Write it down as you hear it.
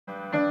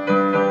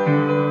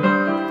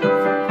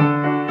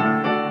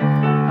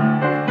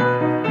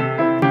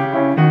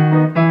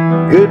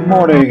Good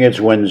morning.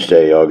 It's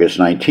Wednesday, August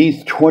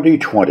 19th,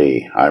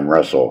 2020. I'm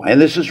Russell,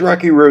 and this is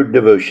Rocky Road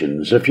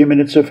Devotions, a few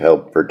minutes of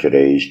help for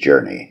today's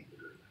journey.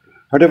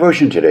 Our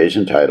devotion today is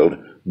entitled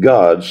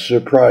God's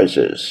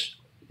Surprises,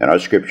 and our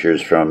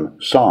scriptures from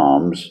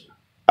Psalms,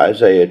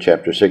 Isaiah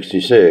chapter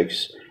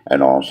 66,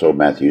 and also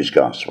Matthew's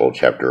Gospel,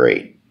 chapter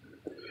 8.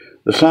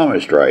 The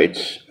psalmist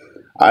writes,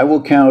 I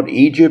will count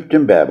Egypt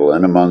and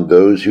Babylon among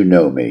those who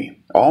know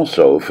me,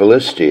 also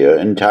Philistia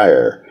and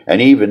Tyre,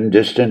 and even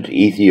distant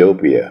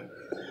Ethiopia.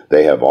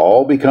 They have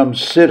all become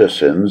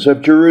citizens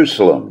of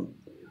Jerusalem.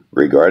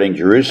 Regarding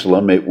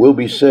Jerusalem, it will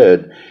be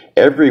said,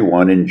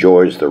 everyone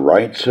enjoys the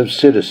rights of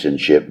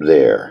citizenship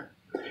there.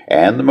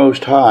 And the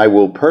Most High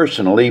will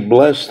personally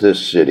bless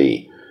this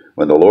city.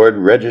 When the Lord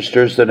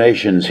registers the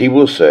nations, he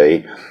will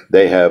say,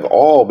 they have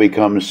all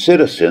become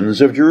citizens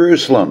of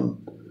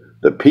Jerusalem.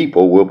 The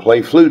people will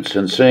play flutes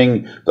and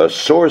sing, the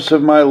source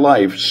of my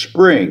life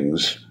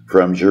springs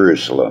from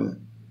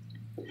Jerusalem.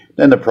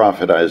 Then the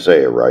prophet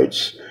Isaiah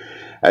writes,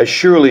 as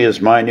surely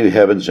as my new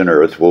heavens and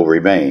earth will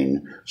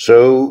remain,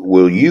 so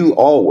will you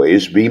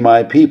always be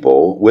my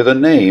people, with a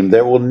name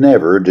that will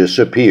never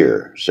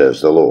disappear,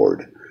 says the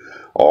Lord.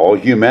 All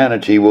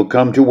humanity will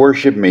come to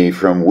worship me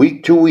from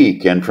week to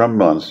week and from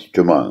month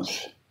to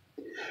month.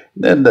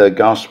 Then the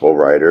gospel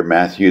writer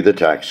Matthew the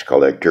tax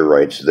collector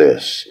writes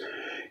this,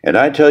 and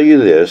I tell you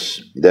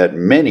this, that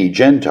many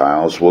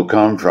Gentiles will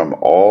come from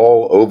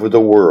all over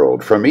the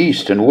world, from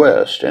east and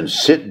west, and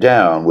sit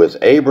down with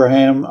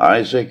Abraham,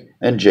 Isaac,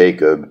 and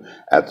Jacob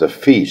at the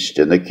feast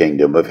in the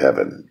kingdom of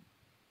heaven.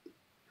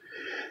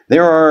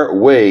 There are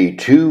way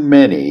too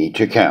many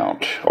to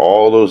count,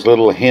 all those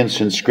little hints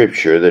in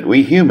Scripture that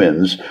we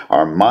humans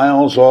are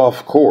miles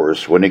off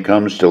course when it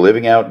comes to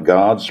living out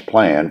God's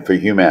plan for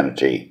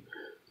humanity.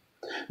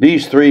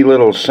 These three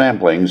little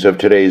samplings of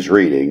today's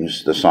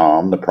readings, the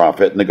Psalm, the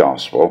Prophet, and the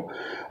Gospel,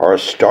 are a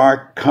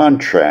stark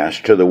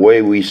contrast to the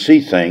way we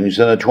see things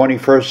in the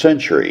 21st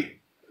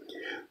century.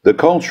 The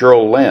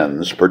cultural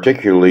lens,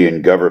 particularly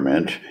in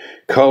government,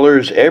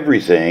 colors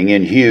everything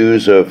in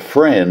hues of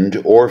friend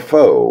or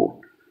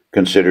foe.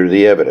 Consider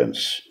the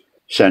evidence.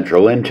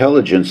 Central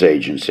Intelligence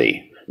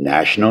Agency,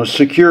 National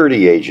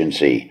Security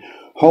Agency,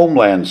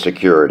 Homeland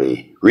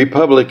Security,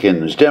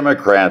 Republicans,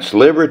 Democrats,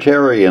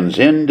 Libertarians,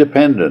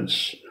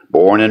 Independents,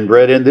 born and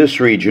bred in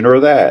this region or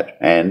that,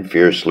 and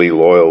fiercely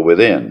loyal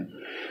within,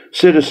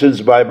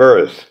 citizens by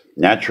birth,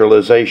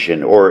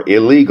 naturalization, or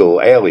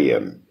illegal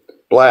alien,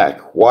 black,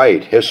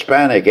 white,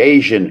 Hispanic,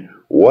 Asian,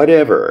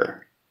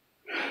 whatever.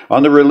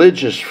 On the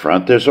religious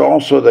front, there's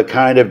also the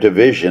kind of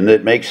division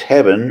that makes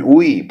heaven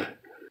weep.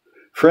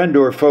 Friend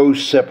or foe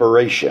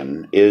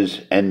separation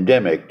is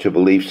endemic to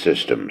belief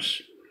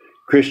systems.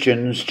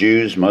 Christians,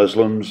 Jews,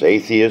 Muslims,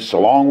 atheists,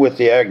 along with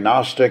the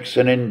agnostics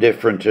and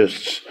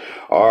indifferentists,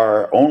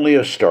 are only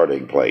a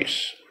starting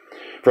place.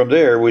 From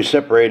there, we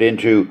separate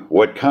into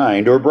what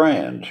kind or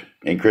brand.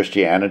 In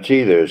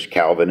Christianity, there's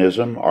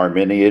Calvinism,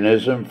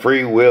 Arminianism,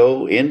 free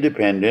will,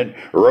 independent,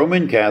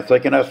 Roman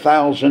Catholic, and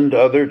 1,000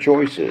 other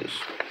choices.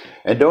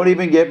 And don't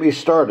even get me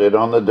started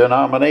on the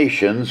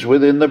denominations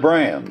within the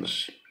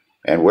brands.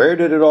 And where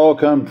did it all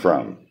come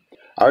from?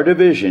 Our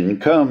division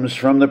comes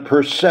from the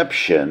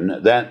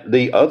perception that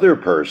the other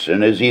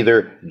person is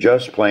either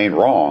just plain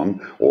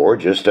wrong or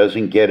just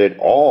doesn't get it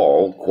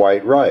all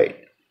quite right.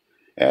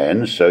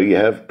 And so you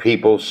have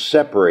people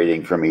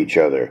separating from each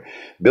other,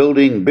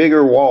 building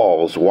bigger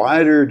walls,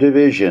 wider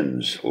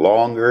divisions,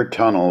 longer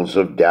tunnels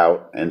of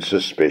doubt and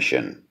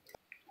suspicion.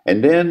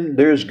 And then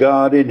there's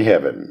God in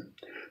heaven,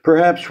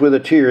 perhaps with a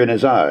tear in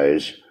his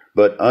eyes,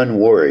 but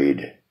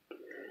unworried.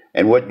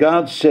 And what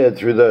God said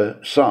through the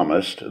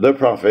psalmist, the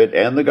prophet,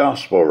 and the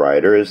gospel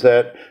writer is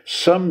that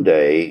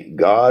someday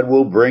God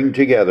will bring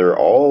together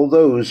all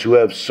those who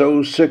have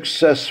so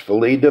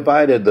successfully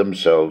divided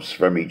themselves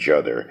from each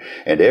other,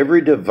 and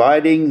every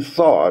dividing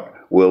thought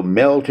will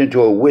melt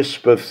into a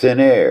wisp of thin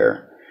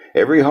air.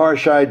 Every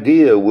harsh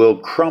idea will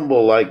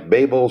crumble like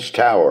Babel's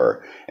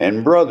tower,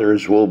 and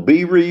brothers will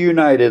be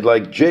reunited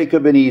like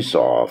Jacob and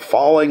Esau,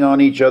 falling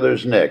on each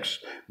other's necks,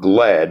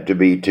 glad to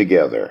be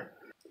together.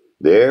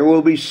 There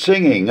will be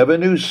singing of a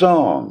new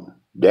song,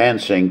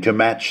 dancing to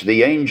match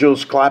the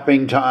angels'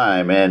 clapping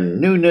time,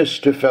 and newness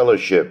to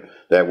fellowship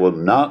that will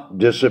not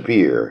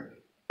disappear,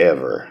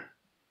 ever.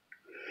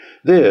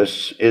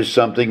 This is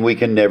something we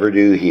can never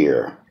do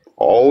here.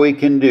 All we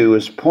can do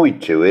is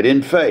point to it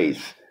in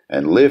faith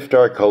and lift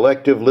our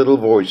collective little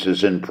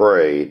voices and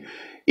pray,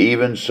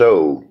 even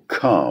so,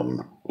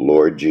 come,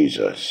 Lord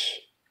Jesus.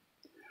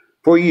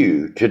 For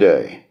you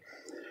today,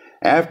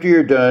 after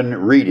you're done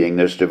reading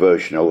this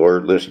devotional or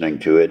listening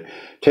to it,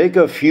 take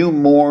a few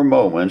more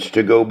moments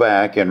to go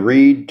back and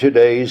read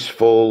today's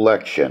full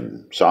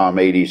lection, Psalm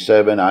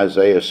 87,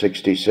 Isaiah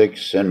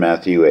 66, and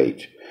Matthew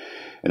 8.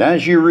 And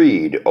as you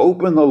read,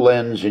 open the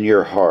lens in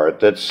your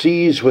heart that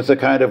sees with the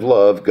kind of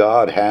love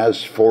God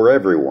has for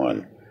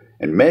everyone,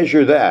 and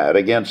measure that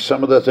against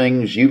some of the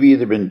things you've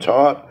either been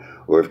taught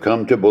or have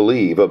come to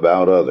believe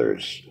about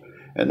others.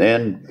 And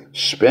then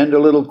spend a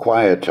little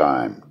quiet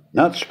time,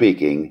 not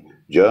speaking,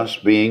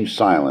 just being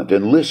silent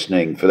and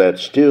listening for that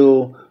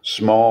still,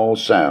 small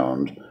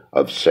sound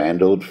of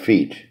sandaled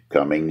feet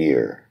coming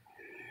near.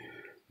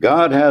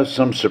 God has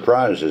some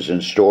surprises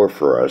in store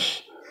for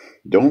us.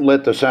 Don't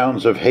let the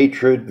sounds of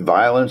hatred,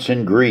 violence,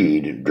 and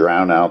greed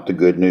drown out the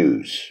good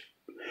news.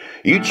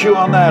 You chew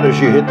on that as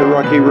you hit the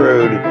rocky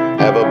road.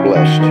 Have a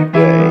blessed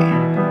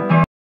day.